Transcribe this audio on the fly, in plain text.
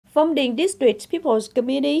Phong Điền District People's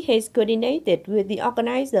Committee has coordinated with the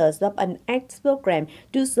organizers of an ACT program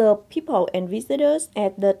to serve people and visitors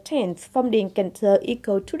at the 10th Phong Điền-Cần Thơ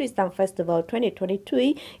Ecotourism Festival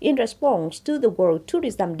 2023 in response to the World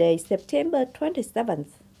Tourism Day September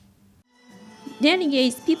 27th.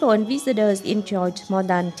 Delegates, people and visitors enjoyed more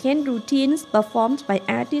than 10 routines performed by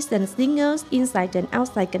artists and singers inside and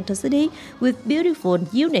outside Cần Thơ City with beautiful,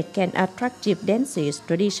 unique and attractive dances,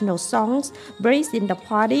 traditional songs, braced in the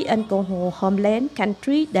party and Congo homeland,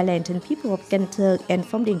 country, the land and people of Cần Thơ and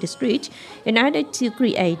Phong Điền District united to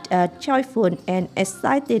create a joyful and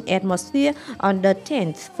exciting atmosphere on the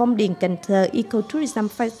 10th Phong Điền-Cần Thơ Ecotourism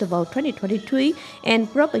Festival 2023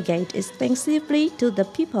 and propagate extensively to the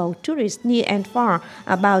people, tourists near and far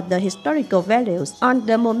about the historical values on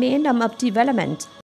the momentum of development.